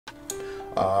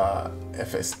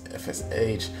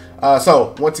FSH.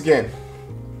 So once again,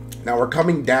 now we're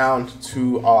coming down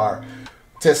to our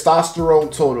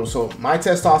testosterone total. So my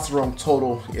testosterone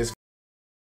total is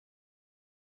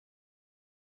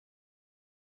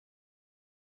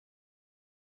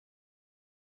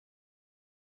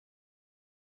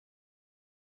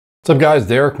What's up guys,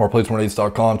 Derek,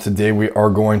 moreplates180.com. Today we are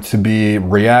going to be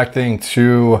reacting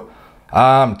to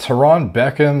Terron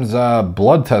Beckham's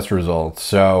blood test results.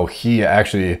 So he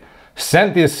actually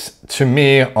sent this to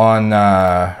me on,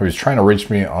 he was trying to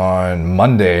reach me on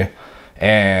Monday,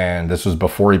 and this was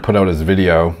before he put out his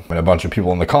video. And a bunch of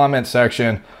people in the comment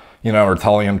section, you know, are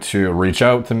telling him to reach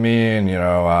out to me and, you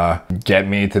know, get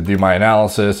me to do my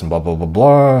analysis and blah, blah, blah,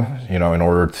 blah, you know, in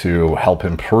order to help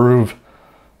him prove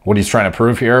what he's trying to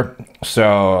prove here.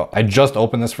 So I just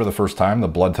opened this for the first time, the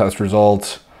blood test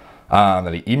results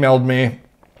that he emailed me.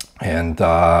 And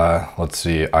let's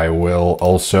see, I will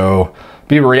also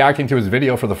be reacting to his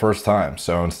video for the first time.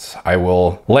 So I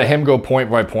will let him go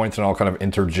point by point and I'll kind of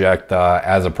interject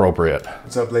as appropriate.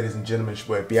 What's up, ladies and gentlemen? It's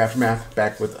your boy, The Aftermath,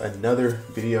 back with another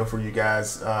video for you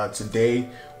guys. Today,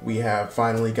 we have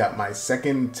finally got my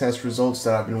second test results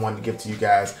that I've been wanting to give to you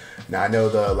guys. Now, I know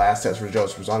the last test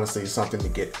results was honestly something to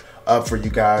get up for you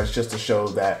guys, just to show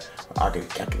that I can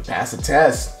pass a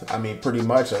test. I mean, pretty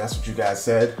much, that's what you guys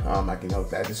said. I can note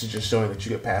that. This is just showing that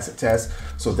you can pass a test.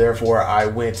 So therefore, I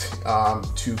went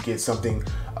to get something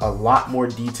a lot more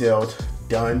detailed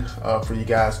done for you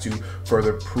guys to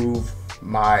further prove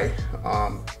my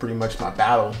pretty much my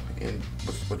battle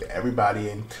with everybody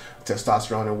and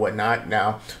testosterone and whatnot.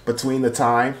 Now, between the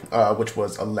time which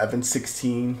was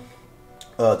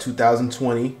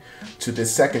 11/16/2020 to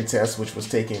this second test, which was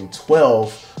taken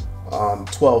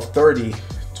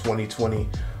 12/30/2020,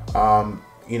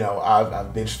 you know,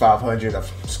 I've benched 500,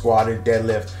 I've squatted,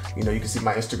 deadlift. You know, you can see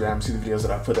my Instagram, see the videos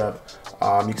that I put up.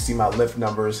 You can see my lift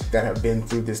numbers that have been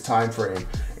through this time frame,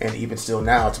 and even still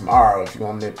now, tomorrow, if you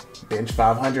want me to bench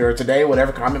 500 or today,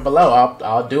 whatever, comment below.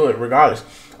 I'll do it regardless.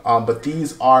 But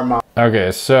these are my...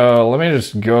 Okay, so let me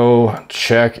just go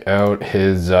check out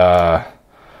his, the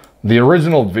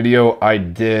original video I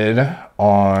did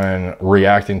on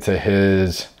reacting to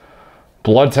his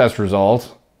blood test results.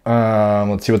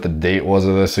 Let's see what the date was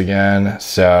of this again.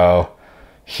 So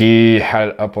he had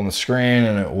it up on the screen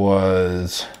and it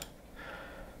was,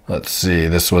 let's see,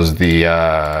 this was the,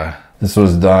 this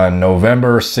was done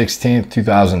November 16th,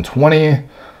 2020.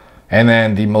 And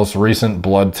then the most recent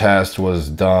blood test was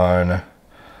done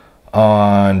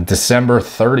on December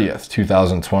 30th,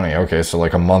 2020. Okay, so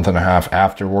like a month and a half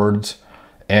afterwards.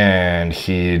 And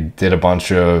he did a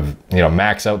bunch of, you know,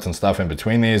 max outs and stuff in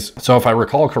between these. So if I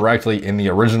recall correctly, in the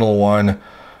original one,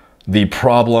 the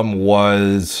problem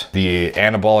was the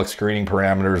anabolic screening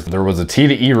parameters. There was a T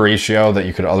to E ratio that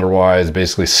you could otherwise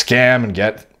basically scam and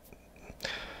get,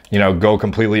 you know, go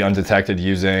completely undetected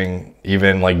using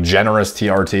even like generous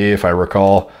TRT. If I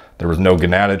recall, there was no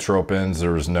gonadotropins,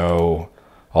 there was no,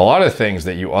 a lot of things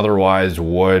that you otherwise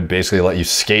would basically let you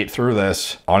skate through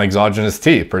this on exogenous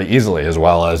T pretty easily, as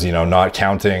well as, you know, not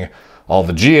counting all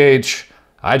the GH,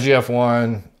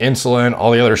 IGF-1, insulin,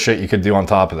 all the other shit you could do on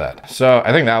top of that. So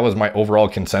I think that was my overall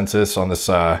consensus on this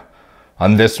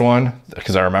one,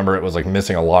 because I remember it was like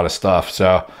missing a lot of stuff.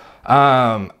 So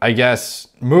I guess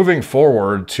moving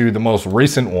forward to the most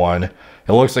recent one, it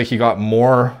looks like he got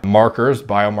more markers,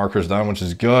 biomarkers done, which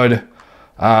is good.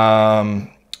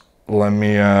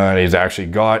 He's actually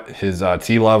got his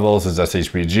T levels, his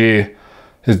SHBG,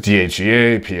 his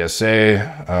DHEA,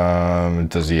 PSA.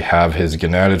 Does he have his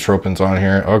gonadotropins on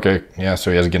here? Okay, yeah, so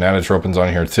he has gonadotropins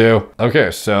on here too.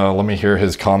 Okay, so let me hear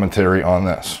his commentary on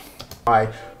this. My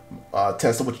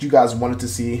test of what you guys wanted to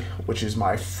see, which is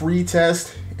my free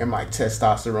test and my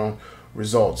testosterone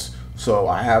results. So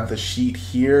I have the sheet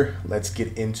here. Let's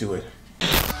get into it.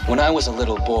 When I was a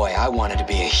little boy, I wanted to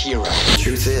be a hero.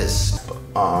 Truth is,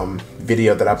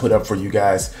 video that I put up for you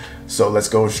guys. So let's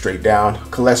go straight down.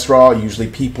 Cholesterol, usually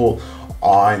people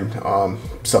on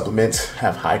supplements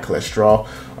have high cholesterol.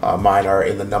 Mine are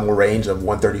in the number range of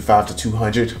 135 to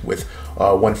 200 with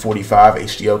 145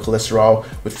 HDL cholesterol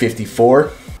with 54.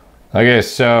 Okay,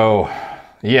 so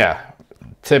yeah,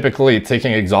 typically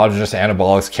taking exogenous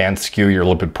anabolics can skew your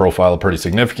lipid profile pretty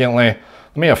significantly.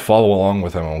 Let me follow along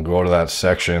with him. I'll go to that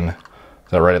section. Is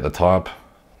that right at the top?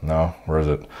 No, where is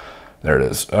it? There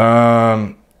it is.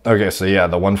 Okay, so yeah,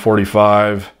 the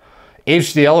 145.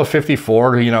 HDL of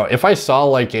 54, you know, if I saw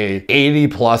like a 80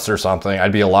 plus or something,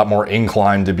 I'd be a lot more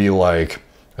inclined to be like,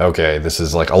 okay, this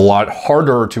is like a lot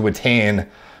harder to attain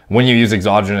when you use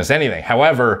exogenous anything.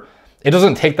 However, it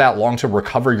doesn't take that long to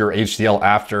recover your HDL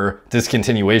after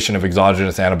discontinuation of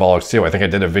exogenous anabolics too. I think I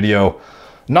did a video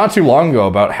not too long ago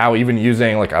about how even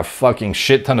using like a fucking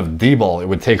shit ton of D-bol, it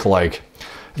would take like,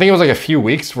 I think it was like a few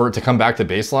weeks for it to come back to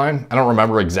baseline. I don't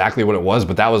remember exactly what it was,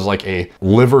 but that was like a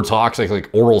liver toxic, like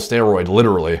oral steroid,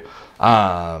 literally.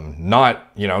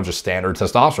 Not, you know, just standard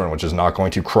testosterone, which is not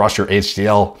going to crush your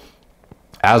HDL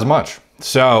as much.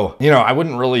 So, you know, I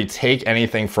wouldn't really take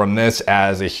anything from this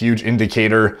as a huge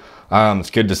indicator. It's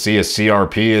good to see a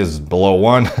CRP is below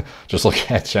 1. Just looking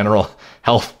at general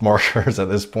health markers at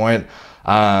this point.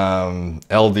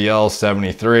 LDL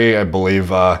 73, I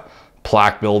believe,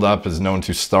 plaque buildup is known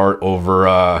to start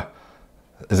over,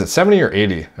 is it 70 or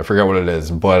 80? I forget what it is,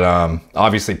 but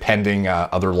obviously pending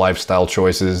other lifestyle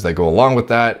choices that go along with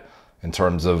that in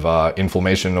terms of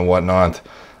inflammation and whatnot.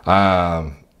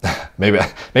 Maybe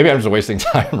I'm just wasting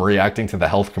time reacting to the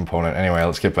health component. Anyway,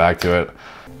 let's get back to it.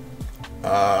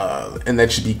 And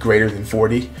that should be greater than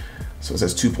 40. So it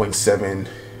says 2.7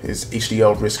 is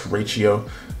HDL risk ratio.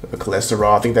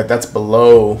 Cholesterol, I think that's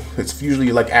below. It's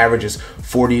usually like averages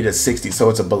 40 to 60,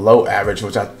 so it's a below average,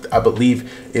 which I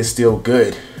believe is still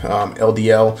good.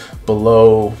 LDL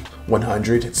below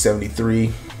 100 at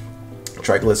 73.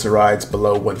 Triglycerides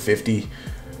below 150.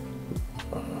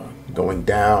 Going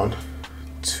down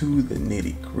to the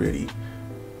nitty gritty.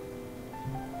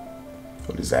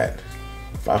 What is that?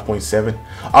 5.7.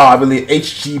 I believe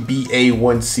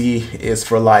HbA1c is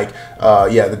for like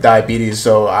yeah, the diabetes.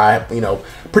 So I, you know,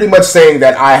 pretty much saying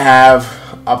that I have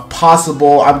a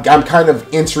possible, I'm kind of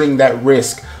entering that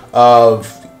risk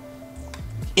of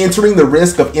entering the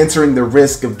risk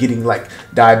of getting like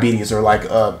diabetes, or like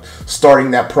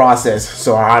starting that process.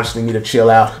 So I honestly need to chill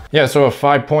out. Yeah, so a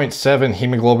 5.7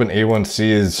 hemoglobin A1c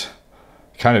is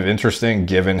kind of interesting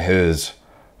given his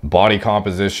body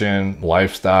composition,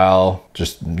 lifestyle,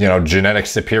 just, you know, genetic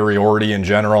superiority in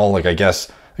general. Like, I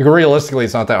guess, like, realistically,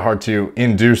 it's not that hard to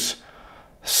induce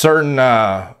certain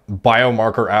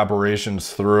biomarker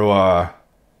aberrations through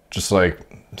just like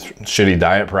shitty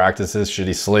diet practices,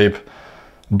 shitty sleep.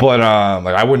 But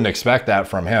like, I wouldn't expect that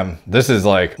from him. This is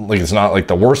like it's not like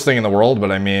the worst thing in the world,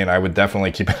 but I mean, I would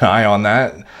definitely keep an eye on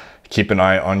that. Keep an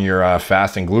eye on your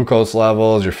fasting glucose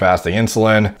levels, your fasting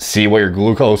insulin. See what your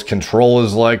glucose control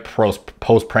is like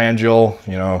postprandial.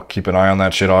 You know, keep an eye on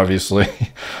that shit, obviously.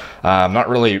 Not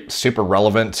really super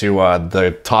relevant to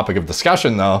the topic of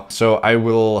discussion, though. So I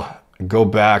will go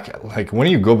back. Like, when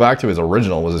do you go back to his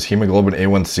original? Was his hemoglobin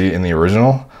A1c in the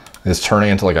original? It's turning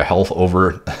into like a health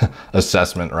over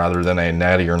assessment rather than a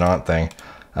natty or not thing.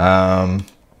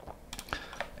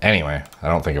 Anyway, I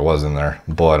don't think it was in there,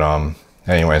 but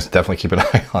anyways, definitely keep an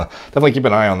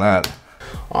eye on that.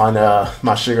 On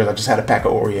my sugars, I just had a pack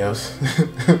of Oreos.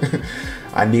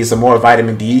 I need some more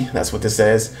vitamin D. That's what this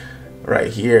says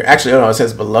right here. Actually, oh no, it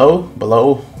says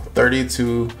below 30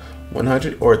 to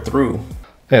 100 or through.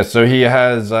 Yeah, so he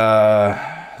has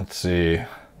let's see,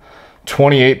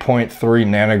 28.3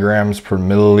 nanograms per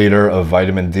milliliter of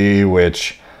vitamin D,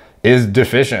 which is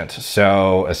deficient.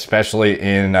 So especially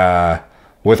in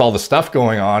with all the stuff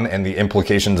going on and the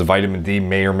implications of vitamin D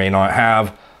may or may not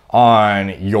have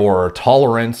on your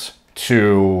tolerance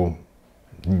to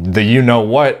the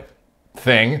you-know-what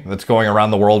thing that's going around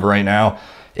the world right now,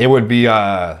 it would be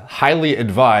highly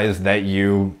advised that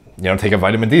you take a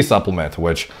vitamin D supplement,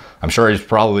 which I'm sure he's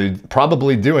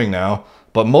probably doing now,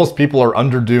 but most people are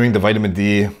underdoing the vitamin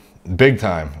D big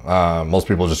time. Most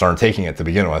people just aren't taking it to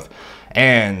begin with.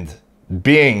 And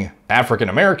being African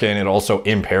American, it also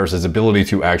impairs his ability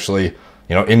to actually,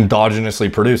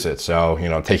 endogenously produce it. So,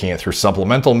 taking it through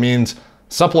supplemental means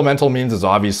is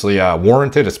obviously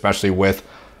warranted, especially with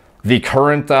the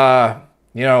current,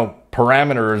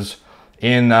 parameters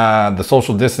in the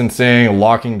social distancing,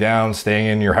 locking down, staying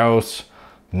in your house,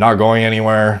 not going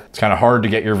anywhere. It's kind of hard to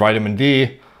get your vitamin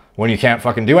D when you can't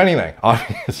fucking do anything,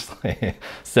 obviously.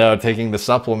 So taking the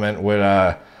supplement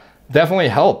would definitely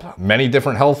help many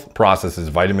different health processes.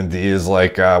 Vitamin D is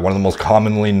like one of the most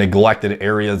commonly neglected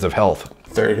areas of health.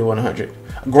 30 to 100.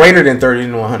 Greater than 30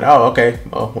 to 100. Oh, okay.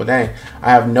 Oh, well, dang.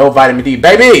 I have no vitamin D.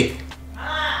 Baby!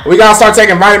 We gotta start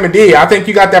taking vitamin D. I think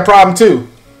you got that problem too.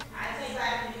 I take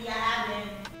vitamin D. I have been.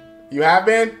 You have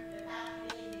been?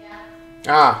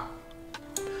 Yeah.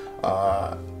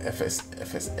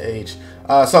 FSH.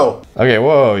 So. Okay,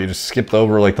 whoa, you just skipped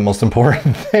over like the most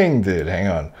important thing, dude. Hang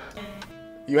on.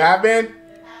 You have been?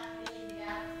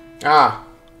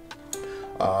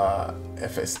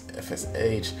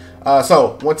 FSH.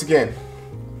 So, once again,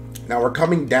 now we're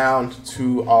coming down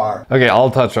to our... Okay, I'll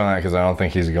touch on that because I don't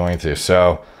think he's going to.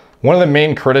 So, One of the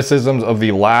main criticisms of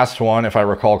the last one, if I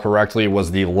recall correctly,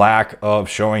 was the lack of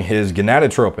showing his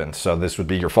gonadotropin. So this would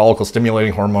be your follicle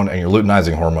stimulating hormone and your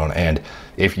luteinizing hormone. And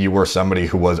if you were somebody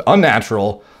who was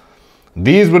unnatural,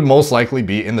 these would most likely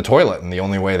be in the toilet. And the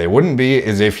only way they wouldn't be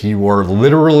is if you were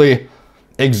literally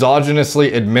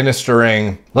exogenously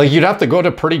administering, like you'd have to go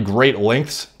to pretty great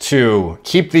lengths to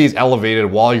keep these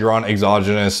elevated while you're on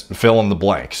exogenous fill in the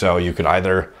blank. So you could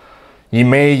either, you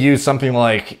may use something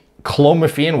like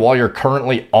clomiphene while you're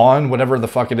currently on whatever the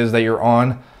fuck it is that you're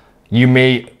on. You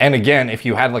may, and again, if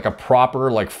you had like a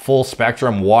proper, like full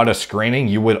spectrum WADA screening,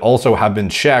 you would also have been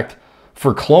checked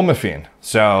for clomiphene.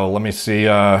 So let me see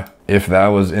if that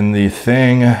was in the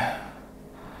thing.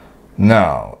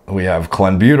 No, we have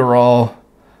clenbuterol,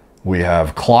 we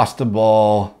have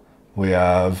clostebol, we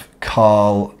have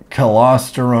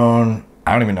calosterone.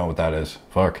 I don't even know what that is.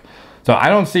 Fuck. So I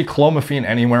don't see clomiphene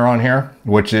anywhere on here,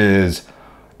 which is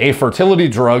a fertility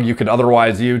drug you could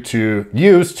otherwise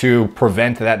use to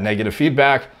prevent that negative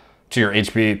feedback to your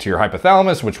HP, to your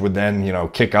hypothalamus, which would then, you know,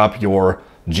 kick up your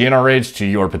GnRH to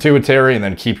your pituitary and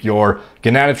then keep your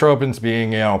gonadotropins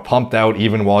being, you know, pumped out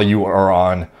even while you are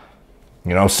on,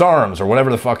 you know, SARMs or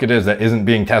whatever the fuck it is that isn't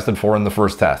being tested for in the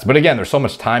first test. But again, there's so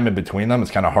much time in between them.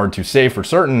 It's kind of hard to say for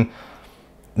certain.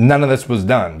 None of this was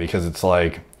done because it's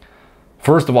like,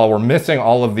 first of all, we're missing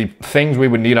all of the things we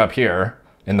would need up here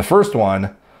in the first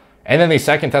one. And then the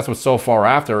second test was so far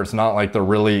after, it's not like there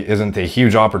really isn't a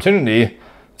huge opportunity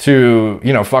to,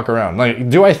 you know, fuck around. Like,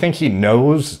 do I think he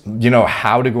knows, you know,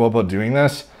 how to go about doing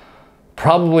this?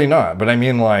 Probably not. But I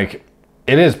mean, like,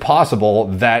 it is possible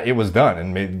that it was done.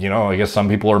 And, you know, I guess some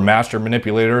people are master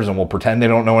manipulators and will pretend they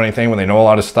don't know anything when they know a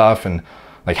lot of stuff. And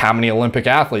like, how many Olympic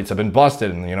athletes have been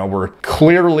busted and, you know, we're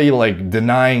clearly like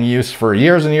denying use for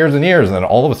years and years and years. And then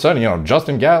all of a sudden, you know,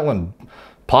 Justin Gatlin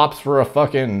pops for a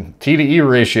fucking T to E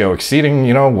ratio exceeding,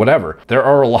 you know, whatever. There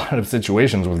are a lot of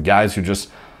situations with guys who just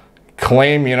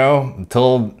claim, you know,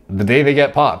 until the day they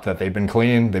get popped that they've been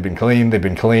clean, they've been clean, they've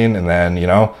been clean. And then, you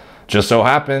know, just so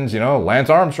happens, you know, Lance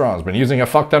Armstrong's been using a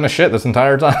fuck ton of shit this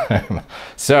entire time.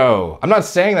 So I'm not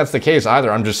saying that's the case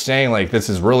either. I'm just saying like, this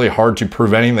is really hard to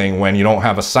prove anything when you don't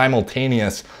have a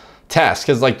simultaneous test.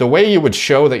 Cause like the way you would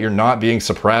show that you're not being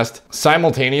suppressed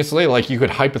simultaneously, like you could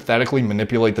hypothetically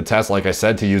manipulate the test, like I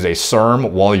said, to use a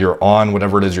SERM while you're on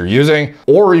whatever it is you're using,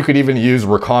 or you could even use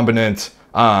recombinant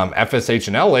FSH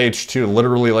and LH to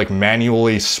literally like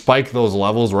manually spike those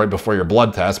levels right before your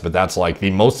blood test. But that's like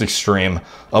the most extreme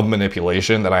of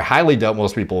manipulation that I highly doubt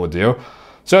most people would do.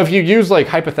 So if you use like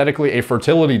hypothetically a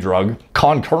fertility drug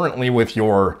concurrently with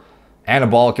your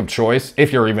anabolic of choice,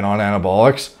 if you're even on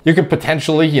anabolics, you could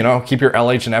potentially, you know, keep your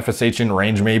LH and FSH in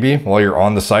range maybe while you're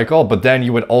on the cycle. But then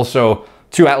you would also,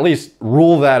 to at least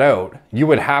rule that out, you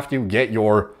would have to get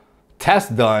your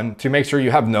test done to make sure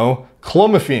you have no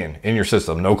clomiphene in your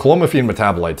system, no clomiphene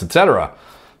metabolites, etc.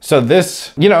 So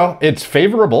this, you know, it's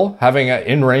favorable having an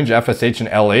in-range FSH and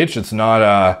LH. It's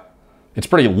not, it's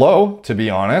pretty low, to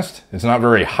be honest. It's not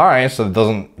very high, so it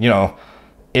doesn't, you know,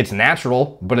 it's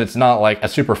natural, but it's not like a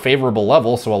super favorable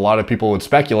level. So a lot of people would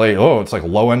speculate, oh, it's like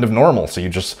low end of normal. So you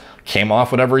just came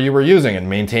off whatever you were using and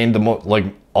maintained like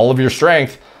all of your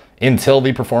strength until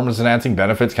the performance enhancing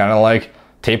benefits kind of like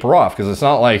taper off. Because it's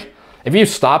not like if you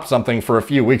stop something for a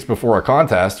few weeks before a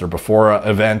contest or before an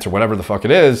event or whatever the fuck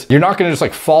it is, you're not going to just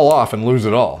like fall off and lose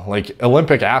it all. Like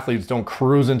Olympic athletes don't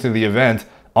cruise into the event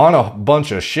on a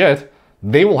bunch of shit.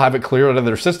 They will have it clear out of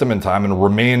their system in time and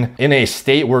remain in a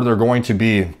state where they're going to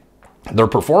be, their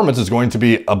performance is going to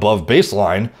be above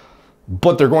baseline,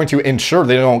 but they're going to ensure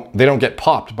they don't get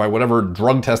popped by whatever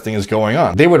drug testing is going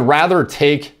on. They would rather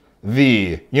take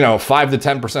the, you know, 5 to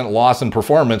 10% loss in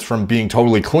performance from being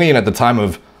totally clean at the time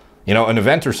of, you know, an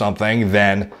event or something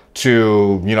than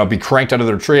to, you know, be cranked out of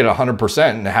their tree at 100%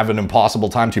 and have an impossible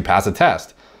time to pass a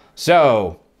test.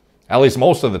 So at least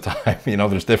most of the time, you know,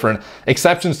 there's different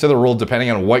exceptions to the rule depending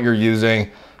on what you're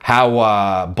using, how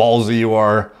ballsy you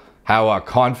are, how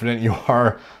confident you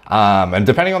are, and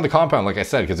depending on the compound, like I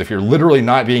said, because if you're literally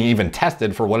not being even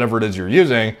tested for whatever it is you're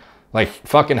using, like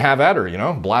fucking have at her, you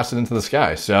know, blast it into the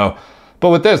sky. So, but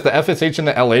with this, the FSH and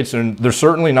the LH, they're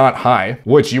certainly not high,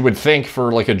 which you would think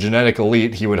for like a genetic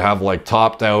elite, he would have like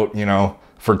topped out, you know,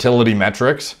 fertility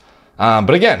metrics.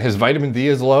 But again, his vitamin D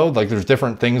is low. Like there's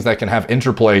different things that can have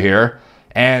interplay here.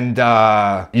 And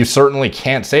you certainly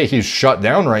can't say he's shut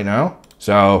down right now.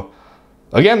 So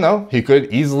again, though, he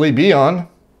could easily be on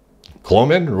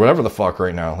Clomid or whatever the fuck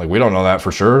right now. Like we don't know that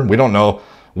for sure. We don't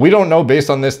know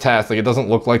based on this test. Like it doesn't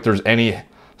look like there's any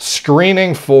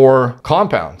screening for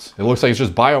compounds. It looks like it's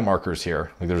just biomarkers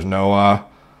here. Like there's no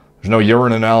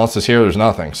urine analysis here. There's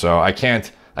nothing. So I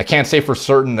can't I can't say for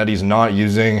certain that he's not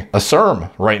using a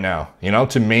SERM right now, you know,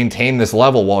 to maintain this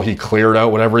level while he cleared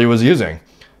out whatever he was using.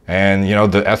 And, you know,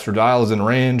 the estradiol is in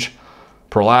range.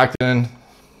 Prolactin,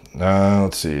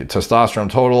 let's see, testosterone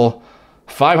total,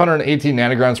 518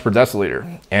 nanograms per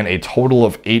deciliter, and a total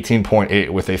of 18.8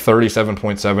 with a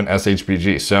 37.7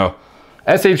 SHBG. So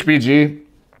SHBG,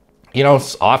 you know,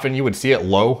 often you would see it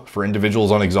low for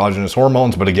individuals on exogenous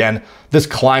hormones, but again, this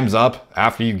climbs up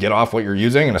after you get off what you're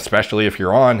using, and especially if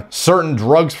you're on certain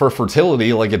drugs for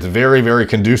fertility, like it's very, very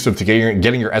conducive to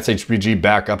getting your SHBG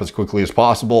back up as quickly as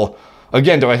possible.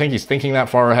 Again, do I think he's thinking that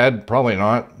far ahead? Probably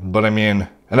not, but I mean,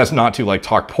 and that's not to like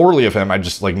talk poorly of him, I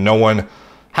just like no one,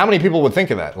 how many people would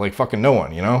think of that? Like fucking no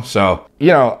one, you know? So, you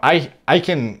know, I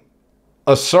can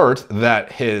assert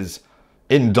that his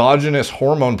endogenous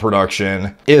hormone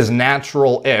production is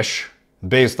natural-ish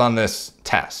based on this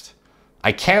test.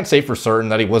 I can't say for certain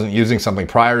that he wasn't using something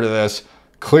prior to this,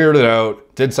 cleared it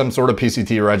out, did some sort of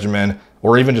PCT regimen,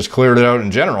 or even just cleared it out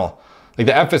in general. Like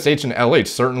the FSH and LH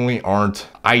certainly aren't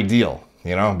ideal,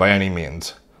 you know, by any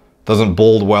means. Doesn't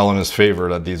bode well in his favor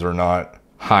that these are not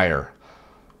higher.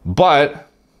 But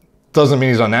doesn't mean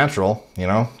he's unnatural, you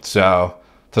know? So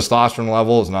testosterone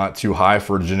level is not too high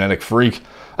for a genetic freak.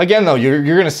 Again, though, you're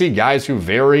going to see guys who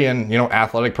vary in, you know,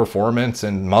 athletic performance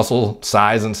and muscle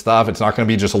size and stuff. It's not going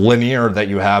to be just linear that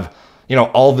you have, you know,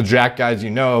 all the jack guys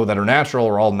you know that are natural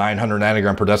are all 900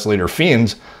 nanogram per deciliter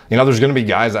fiends. You know, there's going to be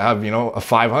guys that have, you know, a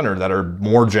 500 that are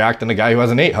more jacked than a guy who has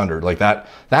an 800. Like that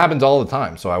happens all the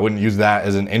time. So I wouldn't use that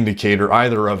as an indicator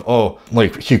either of, oh,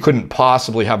 like he couldn't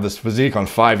possibly have this physique on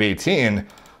 518.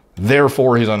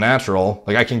 Therefore he's unnatural.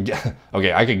 Like I can get,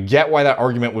 okay, I could get why that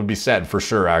argument would be said for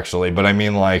sure actually, but I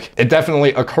mean like it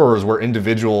definitely occurs where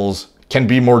individuals can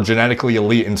be more genetically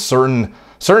elite and certain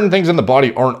things in the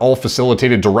body aren't all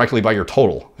facilitated directly by your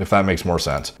total, if that makes more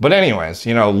sense. But anyways,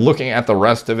 you know, looking at the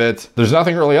rest of it, there's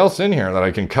nothing really else in here that I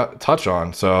can touch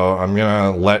on. So I'm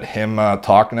gonna let him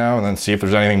talk now and then see if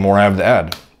there's anything more I have to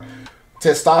add.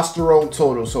 Testosterone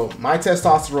total. So my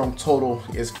testosterone total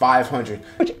is 500.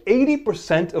 Which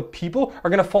 80% of people are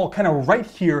gonna fall kind of right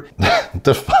here.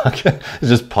 The fuck? It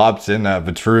just pops in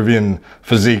Vitruvian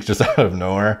physique just out of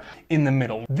nowhere. In the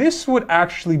middle. This would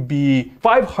actually be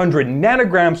 500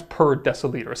 nanograms per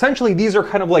deciliter. Essentially, these are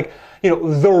kind of like, you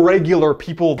know, the regular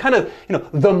people, kind of, you know,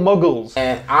 the muggles.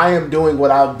 And I am doing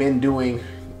what I've been doing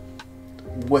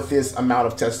with this amount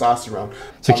of testosterone.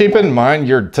 So keep in mind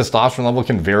your testosterone level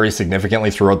can vary significantly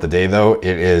throughout the day though. It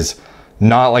is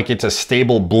not like it's a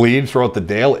stable bleed throughout the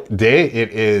day.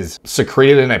 It is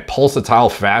secreted in a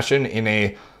pulsatile fashion and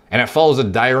it follows a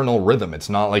diurnal rhythm. It's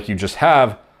not like you just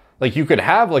have, like you could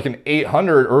have like an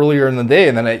 800 earlier in the day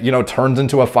and then it, you know, turns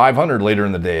into a 500 later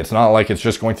in the day. It's not like it's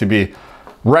just going to be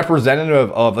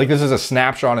representative of, like this is a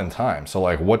snapshot in time. So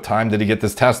like what time did he get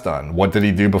this test done? What did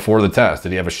he do before the test?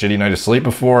 Did he have a shitty night of sleep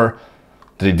before?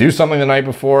 Did he do something the night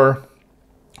before?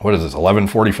 What is this,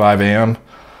 11:45 a.m.?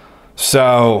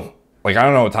 So like, I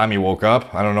don't know what time he woke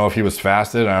up. I don't know if he was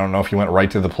fasted. I don't know if he went right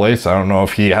to the place. I don't know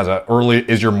if he has a early,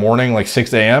 is your morning like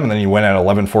 6 a.m. and then you went at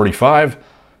 11:45?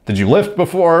 Did you lift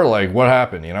before? Like what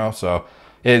happened, you know? So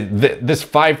this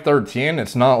 513,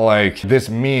 it's not like this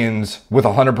means with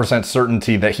 100%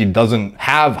 certainty that he doesn't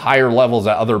have higher levels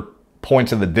at other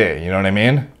points of the day, you know what I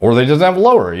mean? Or they just have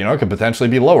lower, you know, it could potentially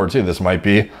be lower too. This might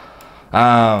be,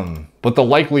 but the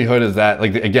likelihood is that,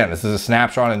 like, again, this is a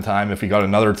snapshot in time. If he got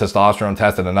another testosterone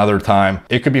test at another time,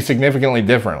 it could be significantly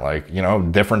different. Like, you know,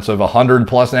 difference of 100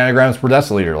 plus nanograms per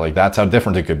deciliter. Like that's how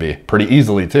different it could be pretty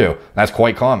easily too. That's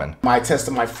quite common. My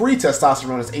free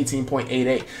testosterone is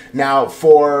 18.88. Now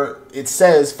it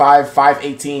says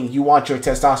 518, you want your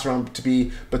testosterone to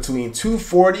be between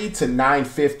 240 to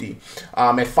 950.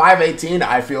 At 518,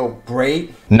 I feel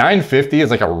great. 950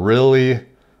 is like a really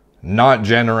not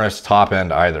generous top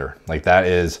end either. Like that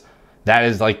is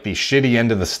like the shitty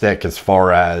end of the stick as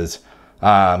far as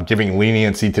giving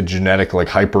leniency to genetic like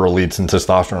hyper elites and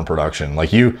testosterone production. Like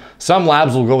some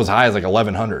labs will go as high as like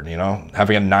 1100, you know,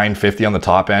 having a 950 on the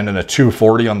top end and a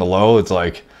 240 on the low. It's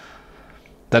like,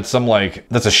 that's a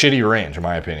shitty range in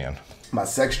my opinion. My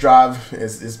sex drive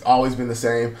is always been the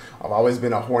same. I've always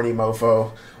been a horny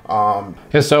mofo.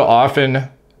 Yeah, so often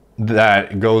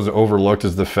that goes overlooked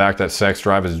is the fact that sex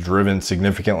drive is driven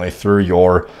significantly through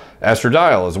your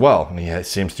estradiol as well. And he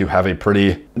seems to have a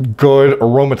pretty good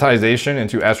aromatization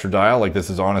into estradiol. Like this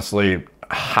is honestly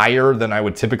higher than I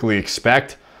would typically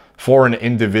expect for an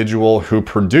individual who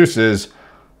produces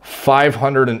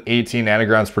 518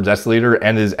 nanograms per deciliter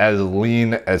and is as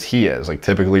lean as he is. Like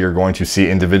typically you're going to see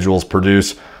individuals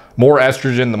produce more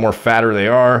estrogen the more fatter they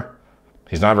are.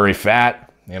 He's not very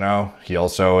fat. You know, he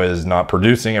also is not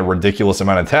producing a ridiculous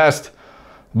amount of test.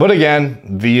 But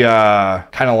again, the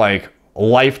kind of like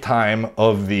lifetime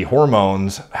of the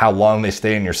hormones, how long they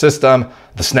stay in your system,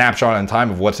 the snapshot in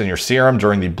time of what's in your serum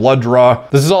during the blood draw,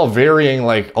 this is all varying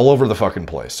like all over the fucking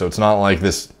place. So it's not like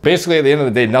this, basically at the end of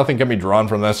the day, nothing can be drawn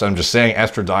from this. I'm just saying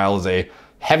estradiol is a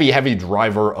heavy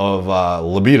driver of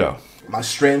libido. My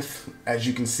strength, as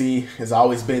you can see, has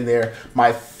always been there.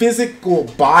 My physical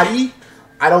body,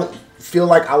 I don't feel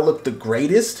like I look the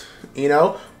greatest, you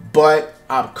know, but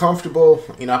I'm comfortable,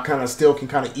 you know, I kind of still can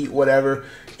kind of eat whatever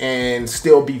and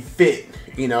still be fit,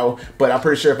 you know, but I'm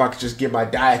pretty sure if I could just get my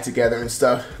diet together and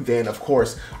stuff, then of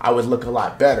course I would look a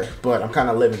lot better. But I'm kind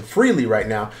of living freely right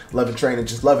now, loving training,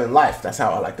 just loving life. That's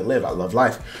how I like to live. I love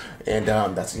life. And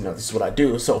that's, you know, this is what I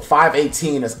do. So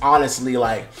 518 is honestly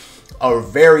like a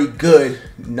very good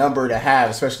number to have,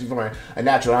 especially for a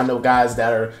natural. I know guys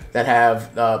that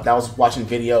was watching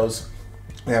videos,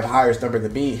 they have a higher number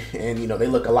than me, and you know, they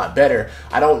look a lot better.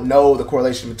 I don't know the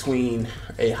correlation between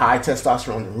a high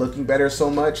testosterone and looking better so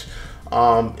much,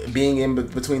 being in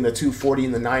between the 240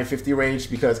 and the 950 range,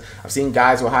 because I've seen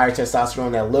guys with higher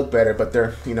testosterone that look better, but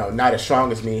they're, you know, not as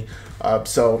strong as me.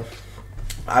 So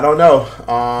I don't know.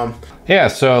 Yeah,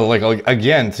 so like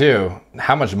again too,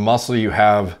 how much muscle you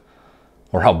have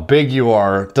or how big you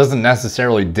are doesn't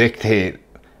necessarily dictate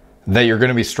that you're going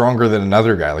to be stronger than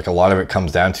another guy. Like a lot of it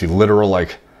comes down to literal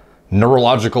like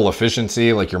neurological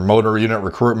efficiency, like your motor unit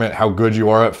recruitment, how good you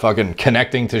are at fucking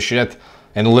connecting to shit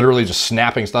and literally just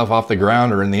snapping stuff off the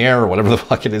ground or in the air or whatever the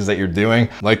fuck it is that you're doing.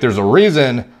 Like there's a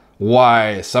reason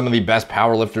why some of the best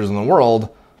powerlifters in the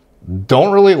world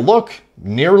don't really look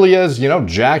nearly as, you know,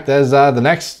 jacked as the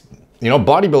next, you know,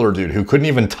 bodybuilder dude who couldn't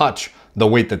even touch the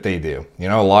weight that they do. You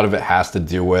know, a lot of it has to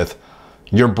do with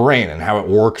your brain and how it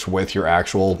works with your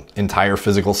actual entire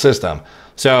physical system.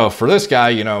 So for this guy,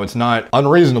 you know, it's not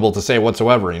unreasonable to say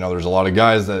whatsoever. You know, there's a lot of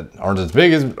guys that aren't as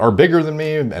big as, are bigger than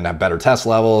me and have better test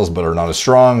levels, but are not as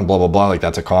strong, blah, blah, blah. Like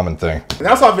that's a common thing. And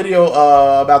I saw a video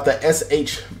about the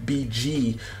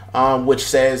SHBG, which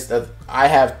says that I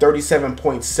have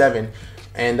 37.7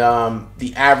 and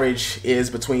the average is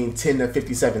between 10 to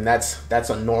 57. That's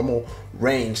a normal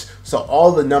range. So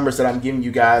all the numbers that I'm giving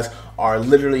you guys are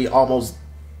literally almost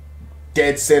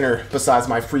dead center besides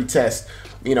my free test.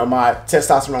 You know, my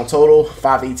testosterone total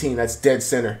 518, that's dead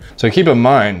center. So keep in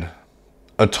mind,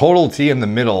 a total T in the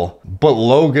middle, but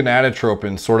low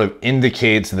gonadotropin sort of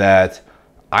indicates that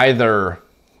either,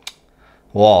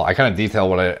 well, I kind of detail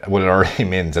what it already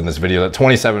means in this video at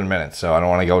 27 minutes, so I don't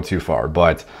want to go too far,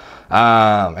 but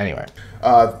anyway.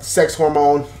 Sex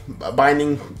hormone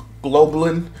binding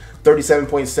globulin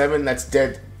 37.7, that's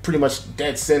dead, pretty much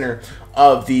dead center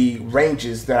of the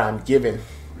ranges that I'm given.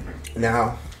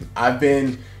 Now, I've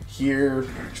been here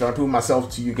trying to prove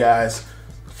myself to you guys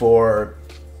for,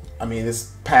 I mean,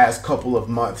 this past couple of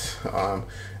months. I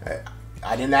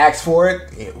didn't ask for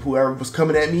it. Whoever was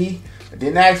coming at me, I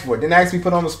didn't ask for it. Didn't ask me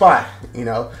put on the spot, you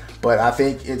know. But I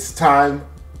think it's time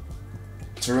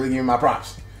to really give me my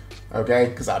props, okay?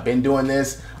 Because I've been doing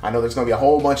this. I know there's going to be a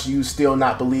whole bunch of you still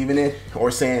not believing it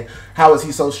or saying, how is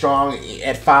he so strong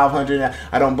at 500?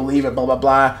 I don't believe it, blah, blah,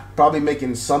 blah. Probably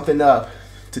making something up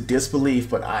to disbelief,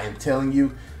 but I am telling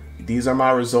you, these are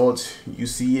my results. You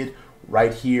see it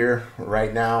right here,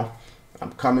 right now.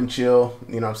 I'm coming chill,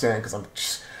 you know what I'm saying?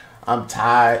 Because I'm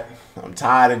tired. I'm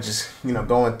tired of just, you know,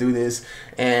 going through this.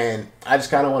 And I just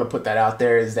kind of want to put that out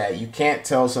there, is that you can't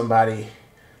tell somebody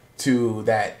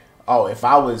that, oh, if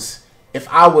I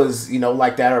was, you know,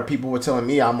 like that, or people were telling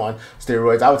me I'm on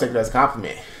steroids, I would take it as a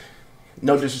compliment.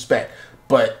 No disrespect,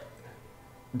 but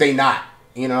they not,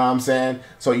 you know what I'm saying?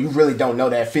 So you really don't know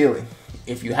that feeling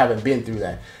if you haven't been through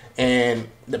that. And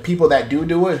the people that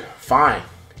do it, fine,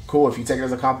 cool. If you take it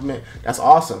as a compliment, that's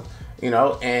awesome, you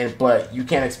know. But you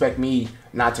can't expect me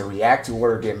not to react to it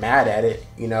or get mad at it.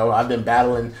 You know, I've been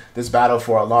battling this battle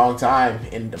for a long time,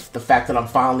 and the fact that I'm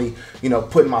finally, you know,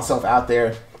 putting myself out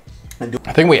there.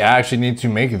 I think we actually need to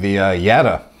make the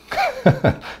YADA.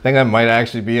 I think that might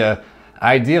actually be a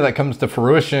idea that comes to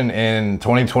fruition in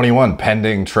 2021,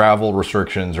 pending travel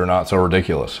restrictions are not so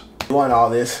ridiculous. Doing all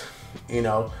this, you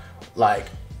know, like,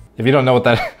 if you don't know what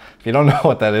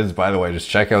that is, by the way, just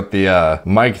check out the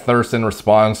Mike Thurston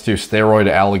response to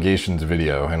steroid allegations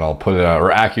video, and I'll put it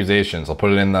or accusations. I'll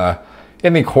put it in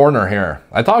the corner here.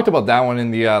 I talked about that one in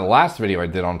the last video I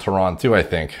did on Terron too, I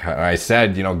think. I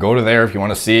said, you know, go to there if you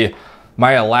want to see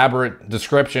my elaborate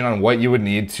description on what you would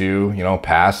need to, you know,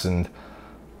 pass and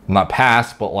not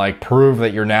pass, but like prove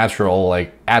that you're natural,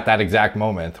 like at that exact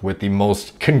moment with the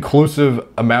most conclusive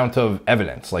amount of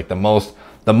evidence, like the most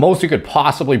the most you could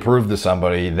possibly prove to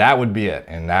somebody, that would be it.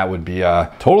 And that would be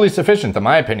totally sufficient in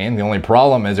my opinion. The only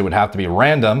problem is it would have to be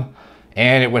random,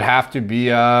 and it would have to be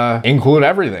include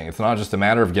everything. It's not just a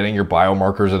matter of getting your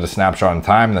biomarkers at a snapshot in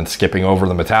time and then skipping over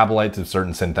the metabolites of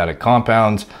certain synthetic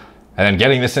compounds, and then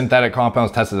getting the synthetic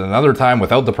compounds tested another time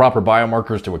without the proper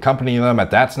biomarkers to accompany them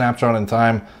at that snapshot in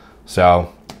time.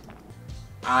 So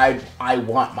I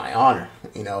want my honor.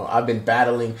 You know, I've been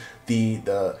battling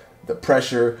the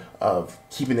pressure of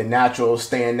keeping it natural,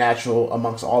 staying natural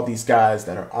amongst all these guys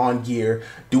that are on gear,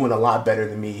 doing a lot better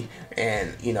than me.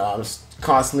 And, you know, I'm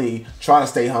constantly trying to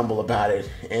stay humble about it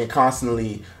and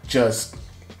constantly just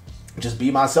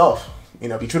be myself, you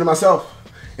know, be true to myself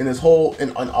in this whole,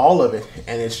 in all of it.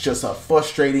 And it's just a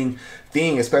frustrating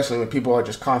thing, especially when people are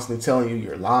just constantly telling you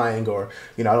you're lying, or,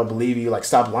 you know, I don't believe you, like,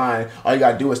 stop lying. All you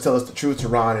gotta do is tell us the truth,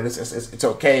 Terron, and it's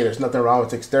okay. There's nothing wrong with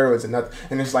taking steroids and nothing.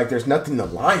 And it's like, there's nothing to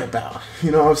lie about.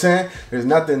 You know what I'm saying? There's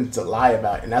nothing to lie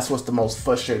about. And that's what's the most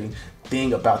frustrating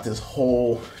thing about this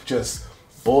whole just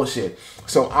bullshit.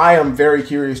 So I am very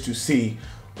curious to see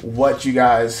what you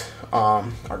guys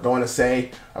are going to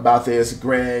say about this,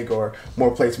 Greg, or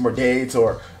More Plates, More Dates,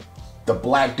 or the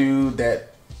black dude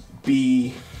that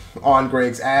be on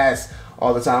Greg's ass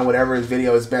all the time, whatever his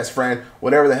video, his best friend,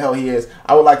 whatever the hell he is.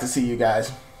 I would like to see you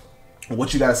guys,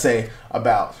 what you guys say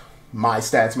about my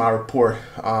stats, my report,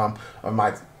 of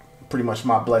my, pretty much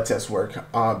my blood test work,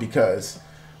 because,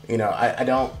 you know, I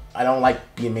don't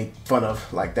like being made fun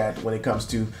of like that when it comes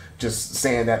to just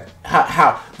saying that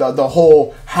how the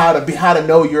whole how to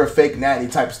know you're a fake natty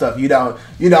type stuff. You don't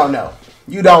know.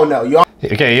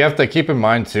 Okay, you have to keep in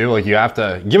mind too, like, you have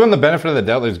to give him the benefit of the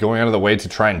doubt that he's going out of the way to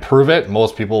try and prove it.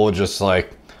 Most people would just like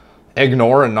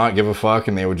ignore and not give a fuck,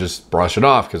 and they would just brush it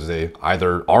off because they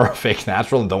either are a fake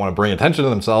natural and don't want to bring attention to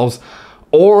themselves,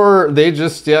 or they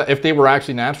just, yeah, if they were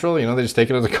actually natural, you know, they just take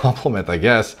it as a compliment, I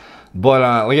guess.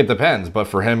 But like, it depends. But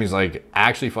for him, he's like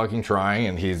actually fucking trying,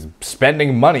 and he's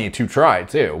spending money to try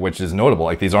too, which is notable.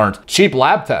 Like, these aren't cheap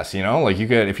lab tests, you know, like, you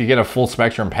could, if you get a full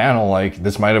spectrum panel, like,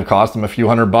 this might have cost him a few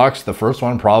 $100. The first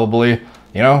one probably,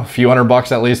 you know, a few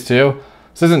 $100 at least too.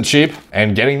 This isn't cheap.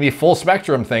 And getting the full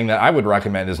spectrum thing that I would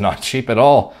recommend is not cheap at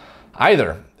all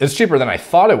either. It's cheaper than I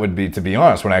thought it would be, to be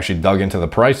honest, when I actually dug into the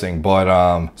pricing, but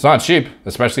it's not cheap,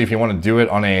 especially if you want to do it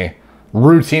on a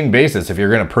routine basis. If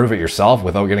you're going to prove it yourself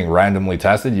without getting randomly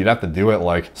tested, you'd have to do it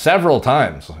like several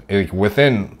times, like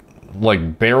within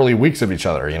like barely weeks of each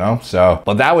other, you know? So,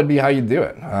 but that would be how you do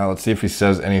it. Let's see if he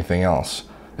says anything else.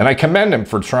 And I commend him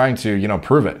for trying to, you know,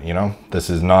 prove it, you know? This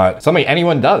is not something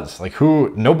anyone does. Like,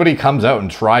 nobody comes out and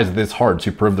tries this hard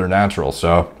to prove they're natural,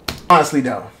 so. Honestly,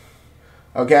 no.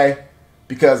 Okay?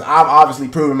 Because I'm obviously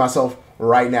proving myself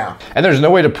right now. And there's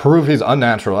no way to prove he's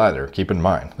unnatural either, keep in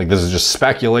mind. Like, this is just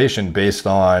speculation based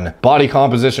on body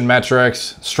composition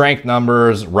metrics, strength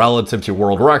numbers, relative to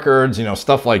world records, you know,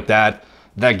 stuff like that.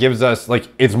 That gives us, like,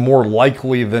 it's more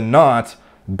likely than not,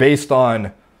 based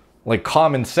on, like,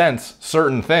 common sense,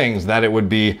 certain things, that it would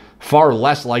be far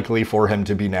less likely for him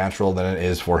to be natural than it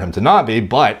is for him to not be.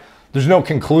 But there's no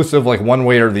conclusive, like, one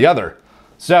way or the other.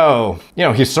 So, you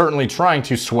know, he's certainly trying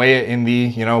to sway it in the,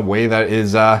 you know, way that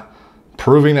is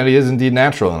proving that he is indeed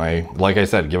natural, and like I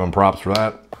said, give him props for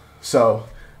that. So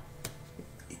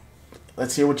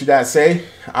let's hear what you guys say.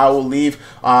 I will leave,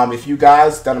 if you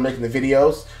guys that are making the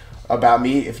videos about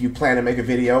me, if you plan to make a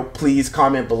video, please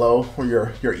comment below, or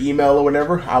your email or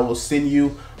whatever. I will send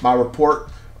you my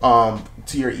report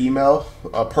to your email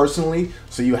personally,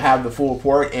 so you have the full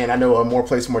report. And I know More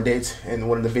Plates, More Dates, in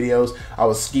one of the videos I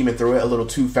was scheming through it a little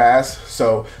too fast,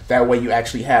 so that way you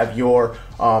actually have your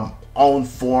own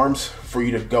forms for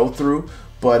you to go through.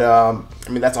 But I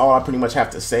mean, that's all I pretty much have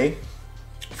to say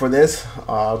for this,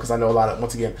 because I know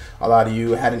once again, a lot of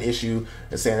you had an issue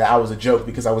in saying that I was a joke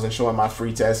because I wasn't showing my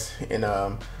free test in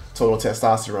total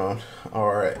testosterone,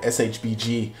 or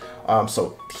SHBG.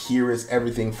 So here is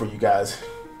everything for you guys.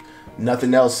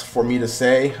 Nothing else for me to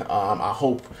say. I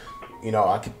hope, you know,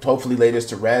 I could hopefully lay this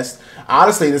to rest.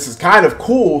 Honestly, this is kind of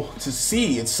cool to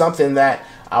see. It's something that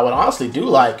I would honestly do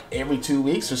like every 2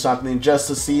 weeks or something, just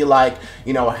to see, like,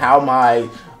 you know, how my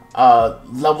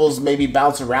levels maybe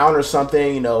bounce around or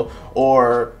something, you know,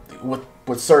 or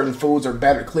with certain foods, or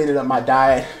better cleaning up my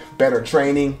diet, better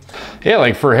training. Yeah,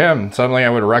 like for him, something I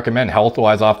would recommend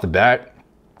health-wise off the bat,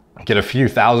 get a few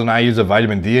thousand IUs of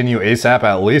vitamin D in you ASAP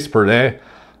at least per day.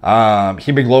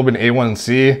 Hemoglobin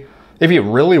A1C. If you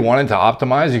really wanted to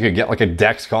optimize, you could get like a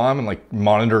Dexcom and like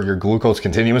monitor your glucose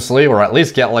continuously, or at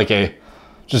least get like a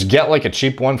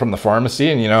cheap one from the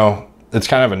pharmacy. And, you know, it's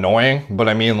kind of annoying, but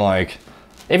I mean, like,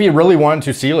 if you really wanted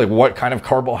to see like what kind of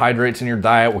carbohydrates in your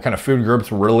diet, what kind of food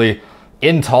groups really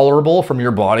intolerable from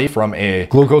your body from a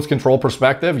glucose control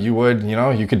perspective, you would,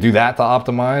 you could do that to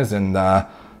optimize. And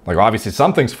like obviously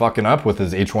something's fucking up with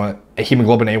his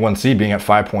hemoglobin A1C being at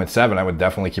 5.7. I would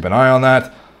definitely keep an eye on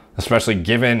that, especially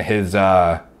given his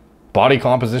body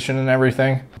composition and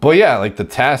everything. But yeah, like the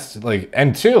test, like,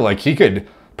 and two, like he could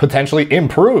potentially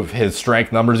improve his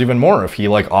strength numbers even more if he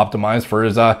like optimized for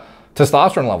his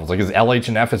testosterone levels, like his LH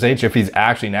and FSH. If he's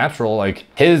actually natural, like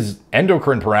his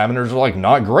endocrine parameters are like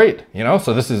not great,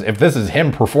 so if this is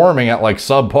him performing at like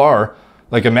subpar,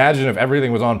 like imagine if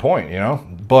everything was on point,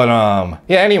 but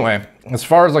yeah, anyway, as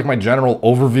far as like my general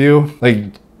overview,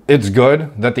 like it's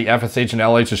good that the FSH and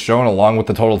LH is shown along with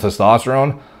the total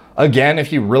testosterone. Again,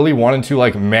 if you really wanted to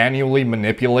like manually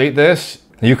manipulate this,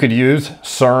 you could use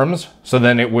SERMs. So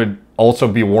then it would also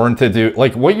be warranted to,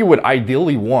 like what you would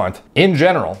ideally want in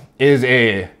general is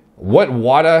what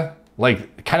WADA,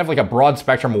 like kind of like a broad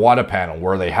spectrum WADA panel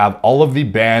where they have all of the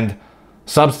banned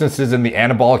substances in the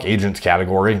anabolic agents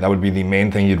category. That would be the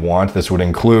main thing you'd want. This would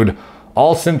include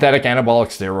all synthetic anabolic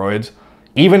steroids.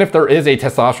 Even if there is a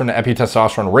testosterone to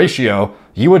epitestosterone ratio,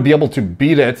 you would be able to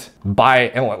beat it by,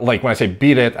 and like when I say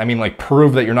beat it, I mean like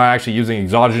prove that you're not actually using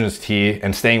exogenous T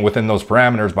and staying within those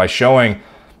parameters by showing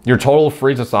your total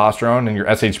free testosterone, and your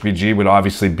SHBG would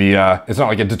obviously be, it's not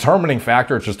like a determining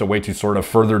factor, it's just a way to sort of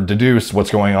further deduce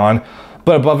what's going on.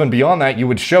 But above and beyond that, you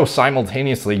would show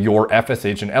simultaneously your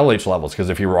FSH and LH levels, because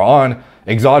if you were on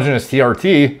exogenous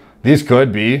TRT, these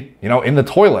could be, in the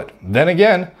toilet. Then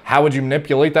again, how would you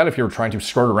manipulate that if you were trying to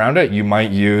skirt around it? You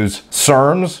might use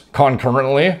SERMs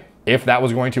concurrently, if that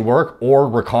was going to work, or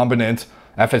recombinant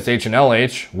FSH and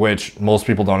LH, which most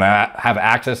people don't have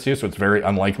access to, so it's very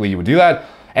unlikely you would do that.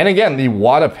 And again, the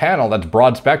WADA panel, that's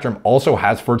broad spectrum, also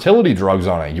has fertility drugs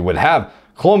on it. You would have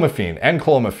clomiphene,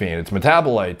 N-clomiphene, its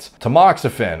metabolites,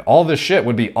 tamoxifen, all this shit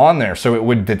would be on there. So it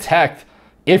would detect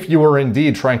if you were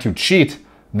indeed trying to cheat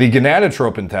the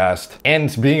gonadotropin test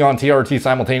and being on TRT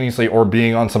simultaneously, or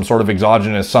being on some sort of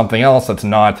exogenous something else that's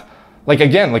not, like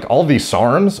again, like all these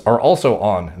SARMs are also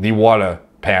on the WADA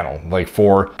panel, like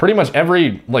for pretty much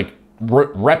every like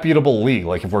reputable league.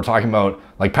 Like if we're talking about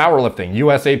like powerlifting,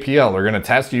 USAPL, they're gonna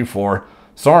test you for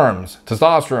SARMs,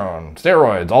 testosterone,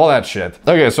 steroids, all that shit.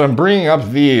 Okay, so I'm bringing up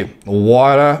the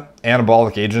WADA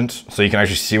anabolic agents so you can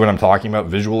actually see what I'm talking about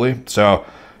visually. So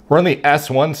we're in the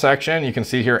S1 section. You can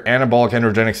see here anabolic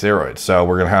androgenic steroids. So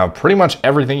we're gonna have pretty much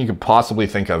everything you could possibly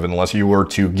think of, unless you were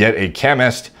to get a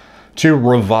chemist to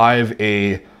revive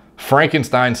a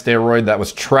Frankenstein steroid that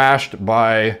was trashed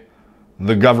by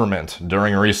the government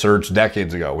during research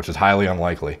decades ago, which is highly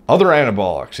unlikely. Other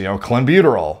anabolics,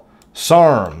 clenbuterol,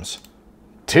 SARMs,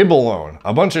 tibolone,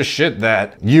 a bunch of shit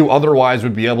that you otherwise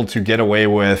would be able to get away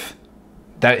with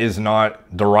that is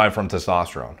not derived from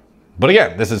testosterone. But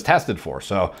again, this is tested for.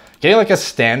 So getting like a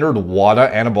standard WADA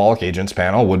anabolic agents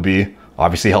panel would be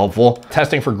obviously helpful.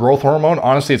 Testing for growth hormone,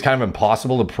 honestly, it's kind of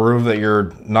impossible to prove that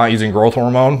you're not using growth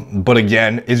hormone. But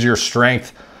again, is your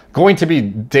strength going to be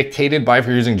dictated by if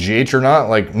you're using GH or not?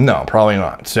 Like, no, probably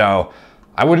not. So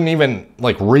I wouldn't even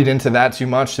like read into that too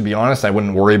much, to be honest. I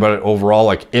wouldn't worry about it overall.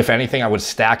 Like if anything, I would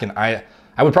I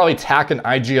would probably tack an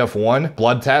IGF-1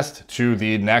 blood test to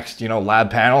the next, lab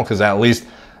panel, because at least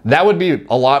that would be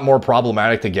a lot more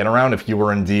problematic to get around if you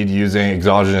were indeed using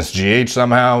exogenous GH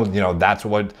somehow. That's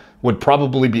what would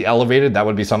probably be elevated. That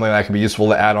would be something that could be useful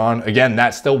to add on. Again,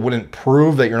 that still wouldn't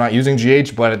prove that you're not using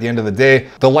GH, but at the end of the day,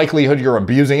 the likelihood you're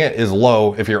abusing it is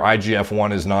low if your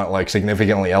IGF-1 is not like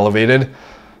significantly elevated.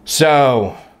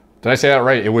 So, did I say that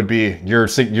right? It would be your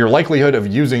likelihood of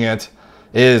using it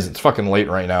is, it's fucking late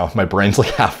right now. My brain's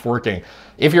like half working.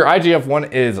 If your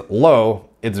IGF-1 is low,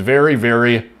 it's very,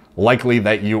 very likely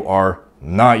that you are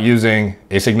not using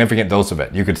a significant dose of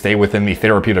it. You could stay within the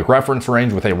therapeutic reference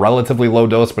range with a relatively low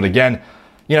dose. But again,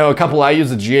 a couple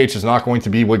IUs of GH is not going to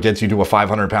be what gets you to a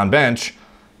 500-pound bench.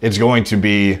 It's going to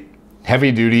be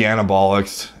heavy duty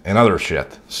anabolics and other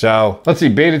shit. So let's see,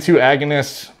 beta-2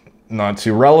 agonists, not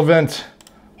too relevant.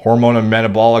 Hormone and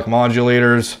metabolic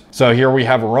modulators. So here we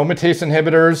have aromatase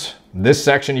inhibitors. This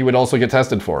section you would also get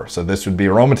tested for. So this would be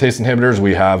aromatase inhibitors.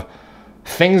 We have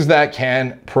things that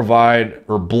can provide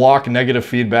or block negative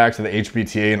feedback to the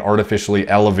HPTA and artificially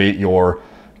elevate your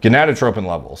gonadotropin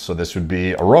levels. So this would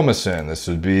be aromasin, this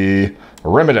would be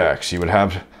arimidex, you would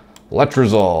have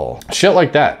letrozole, shit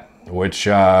like that. Which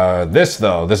this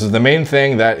is the main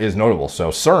thing that is notable. So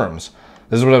SERMs,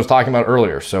 this is what I was talking about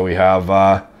earlier. So we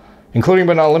have, including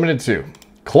but not limited to,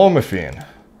 clomiphene,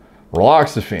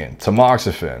 raloxifene,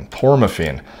 tamoxifen,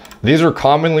 tormophene. These are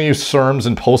commonly used SERMs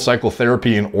in post-cycle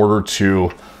therapy in order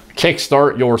to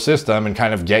kickstart your system and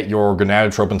kind of get your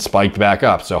gonadotropin spiked back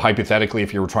up. So hypothetically,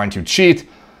 if you were trying to cheat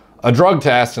a drug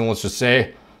test, and let's just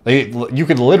say you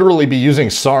could literally be using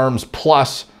SARMs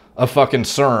plus a fucking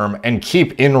SERM and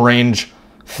keep in range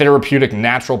therapeutic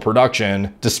natural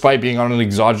production despite being on an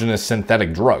exogenous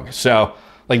synthetic drug. So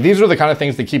like, these are the kind of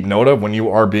things to keep note of when you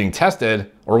are being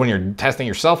tested, or when you're testing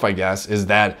yourself, I guess, is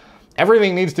that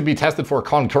everything needs to be tested for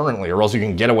concurrently, or else you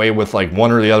can get away with like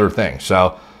one or the other thing.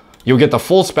 So you'll get the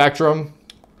full spectrum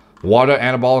WADA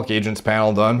anabolic agents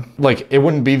panel done. Like, it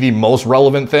wouldn't be the most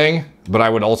relevant thing, but I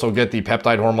would also get the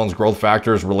peptide, hormones, growth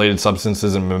factors, related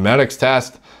substances, and mimetics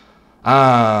test.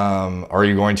 Are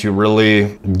you going to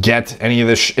really get any of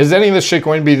this? Is any of this shit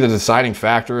going to be the deciding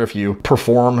factor if you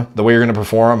perform the way you're going to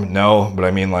perform? No, but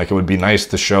I mean, like, it would be nice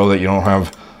to show that you don't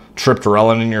have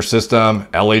triptorelin in your system,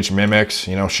 LH mimics,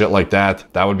 you know, shit like that.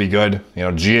 That would be good. You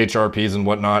know, GHRPs and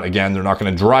whatnot. Again, they're not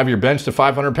going to drive your bench to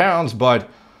 500 pounds, but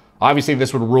obviously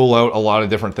this would rule out a lot of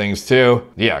different things too.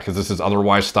 Yeah, because this is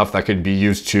otherwise stuff that could be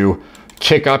used to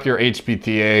kick up your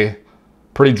HPTA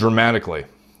pretty dramatically.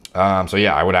 So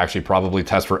yeah, I would actually probably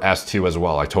test for S2 as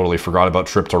well. I totally forgot about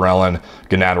triptorelin,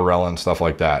 gonadorelin, stuff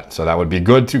like that. So that would be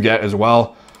good to get as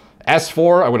well.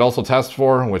 S4, I would also test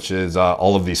for, which is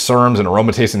all of these SERMs and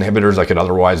aromatase inhibitors that could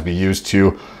otherwise be used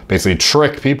to basically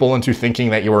trick people into thinking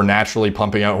that you are naturally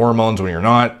pumping out hormones when you're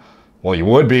not. Well, you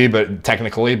would be, but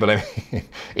technically, but I mean,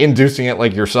 inducing it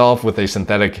like yourself with a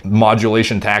synthetic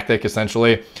modulation tactic,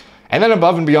 essentially. And then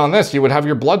above and beyond this, you would have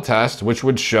your blood test, which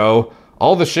would show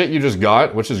all the shit you just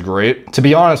got, which is great. To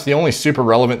be honest, the only super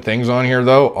relevant things on here,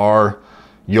 though, are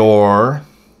your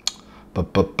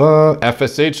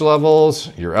FSH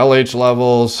levels, your LH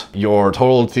levels, your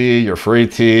total T, your free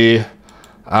T.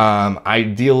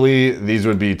 Ideally, these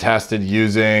would be tested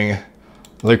using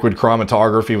liquid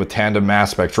chromatography with tandem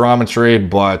mass spectrometry,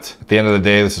 but at the end of the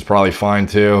day, this is probably fine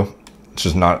too. It's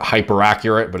just not hyper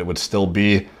accurate, but it would still,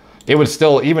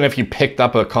 even if you picked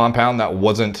up a compound that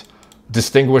wasn't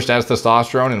distinguished as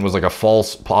testosterone and was like a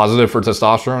false positive for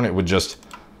testosterone, it would just,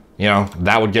 you know,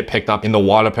 that would get picked up in the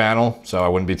WADA panel. So I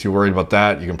wouldn't be too worried about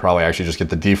that. You can probably actually just get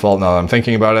the default now that I'm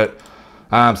thinking about it.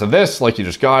 So this, like, you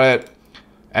just got it.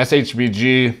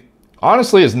 SHBG,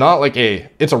 honestly, is not like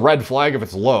it's a red flag if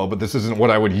it's low, but this isn't what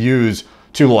I would use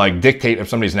to like dictate if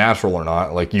somebody's natural or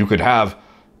not. Like, you could have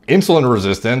insulin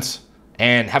resistance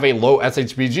and have a low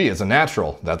SHBG as a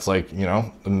natural. That's like, you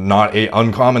know, not a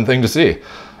uncommon thing to see.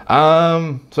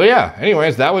 So yeah,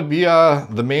 anyways, that would be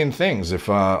the main things. If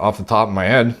off the top of my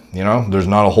head, you know, there's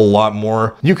not a whole lot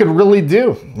more you could really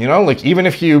do. You know, like, even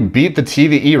if you beat the T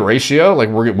to E ratio, like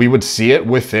we would see it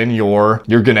within your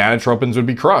gonadotropins would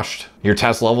be crushed. Your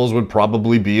test levels would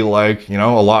probably be like, you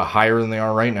know, a lot higher than they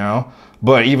are right now.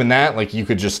 But even that, like, you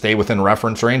could just stay within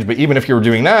reference range. But even if you were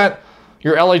doing that,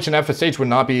 your LH and FSH would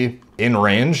not be in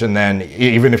range. And then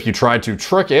even if you tried to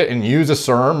trick it and use a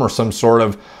SERM or some sort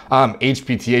of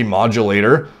HPTA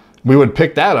modulator, we would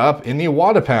pick that up in the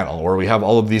WADA panel, where we have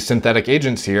all of these synthetic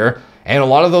agents here. And a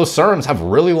lot of those SERMs have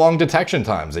really long detection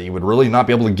times that you would really not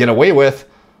be able to get away with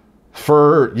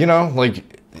for, you know, like,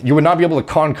 you would not be able to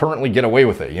concurrently get away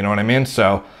with it. You know what I mean?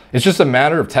 So it's just a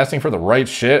matter of testing for the right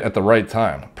shit at the right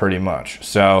time, pretty much.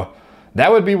 So that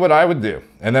would be what I would do.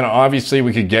 And then obviously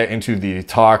we could get into the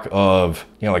talk of,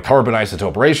 you know, like carbon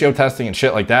isotope ratio testing and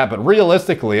shit like that. But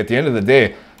realistically, at the end of the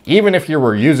day, even if you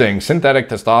were using synthetic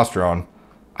testosterone,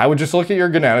 I would just look at your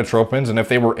gonadotropins, and if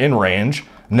they were in range,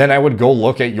 then I would go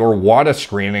look at your WADA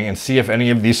screening and see if any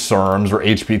of these SERMs or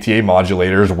HPTA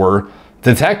modulators were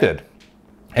detected.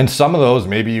 And some of those,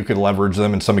 maybe you could leverage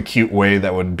them in some acute way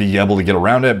that would be able to get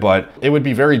around it, but it would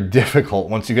be very difficult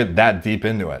once you get that deep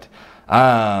into it.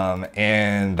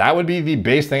 And that would be the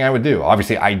base thing I would do.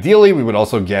 Obviously, ideally, we would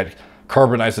also get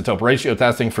carbon isotope ratio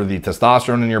testing for the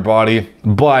testosterone in your body.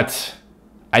 But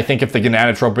I think if the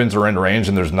gonadotropins are in range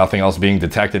and there's nothing else being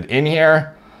detected in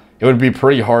here, it would be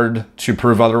pretty hard to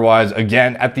prove otherwise.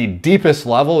 Again, at the deepest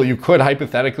level, you could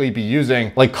hypothetically be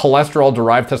using like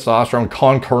cholesterol-derived testosterone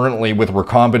concurrently with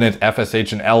recombinant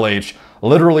FSH and LH,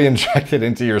 literally injected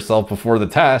into yourself before the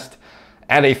test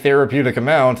at a therapeutic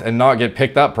amount and not get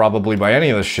picked up probably by any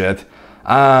of this shit.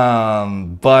 Yeah,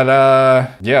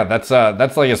 that's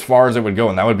like as far as it would go,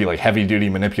 and that would be like heavy-duty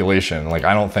manipulation. Like,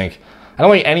 I don't think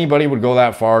anybody would go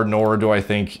that far, nor do I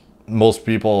think most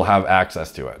people have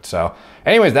access to it. So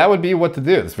anyways, that would be what to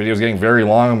do. This video is getting very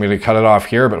long. I'm going to cut it off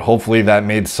here, but hopefully that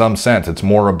made some sense. It's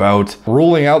more about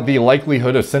ruling out the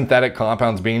likelihood of synthetic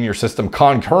compounds being in your system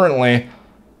concurrently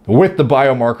with the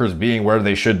biomarkers being where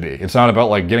they should be. It's not about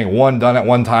like getting one done at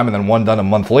one time and then one done a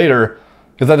month later,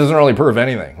 because that doesn't really prove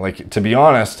anything. Like, to be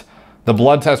honest, the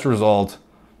blood test result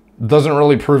doesn't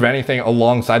really prove anything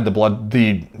alongside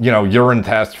the urine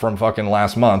test from fucking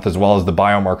last month, as well as the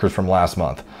biomarkers from last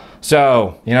month.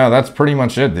 So, you know, that's pretty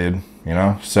much it, dude. You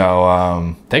know,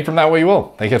 so take from that what you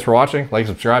will. Thank you guys for watching. Like,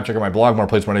 subscribe, check out my blog,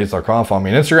 moreplates.com. Follow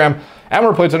me on Instagram at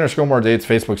moreplates_more_dates,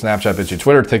 Facebook, Snapchat, bitchy,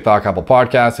 Twitter, TikTok, Apple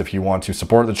Podcasts. If you want to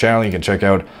support the channel, you can check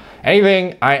out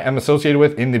anything I am associated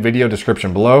with in the video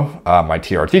description below. My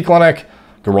TRT clinic,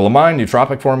 Gorilla Mind,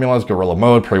 nootropic formulas, Gorilla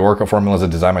Mode, pre-workout formulas I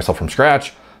designed myself from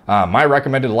scratch. My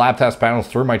recommended lab test panels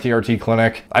through my TRT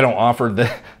clinic. I don't offer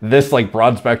this like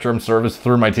broad spectrum service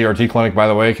through my TRT clinic, by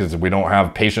the way, because we don't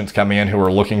have patients coming in who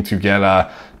are looking to get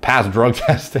past drug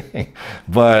testing.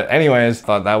 But anyways,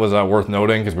 thought that was worth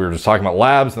noting because we were just talking about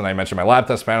labs, and I mentioned my lab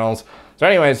test panels. So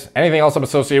anyways, anything else I'm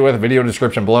associated with, video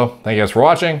description below. Thank you guys for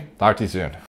watching. Talk to you soon.